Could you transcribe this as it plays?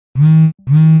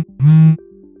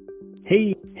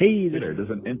Hey, there's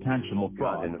an intentional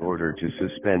fraud. In order to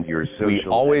suspend your social... We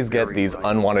always get these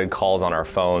unwanted calls on our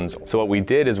phones. So what we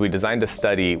did is we designed a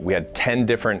study. We had 10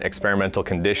 different experimental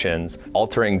conditions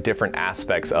altering different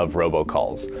aspects of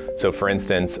robocalls. So for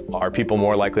instance, are people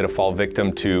more likely to fall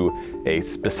victim to a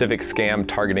specific scam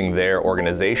targeting their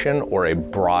organization or a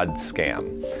broad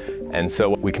scam? And so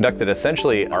we conducted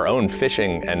essentially our own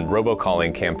phishing and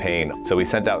robocalling campaign. So we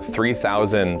sent out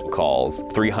 3,000 calls,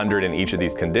 300 in each of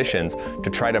these conditions, to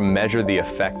try to measure the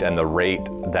effect and the rate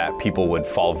that people would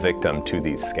fall victim to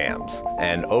these scams.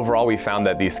 And overall, we found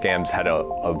that these scams had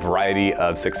a variety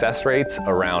of success rates,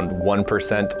 around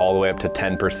 1% all the way up to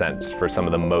 10% for some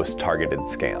of the most targeted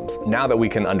scams. Now that we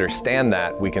can understand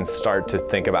that, we can start to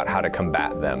think about how to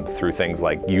combat them through things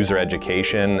like user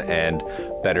education and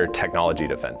better technology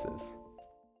defenses.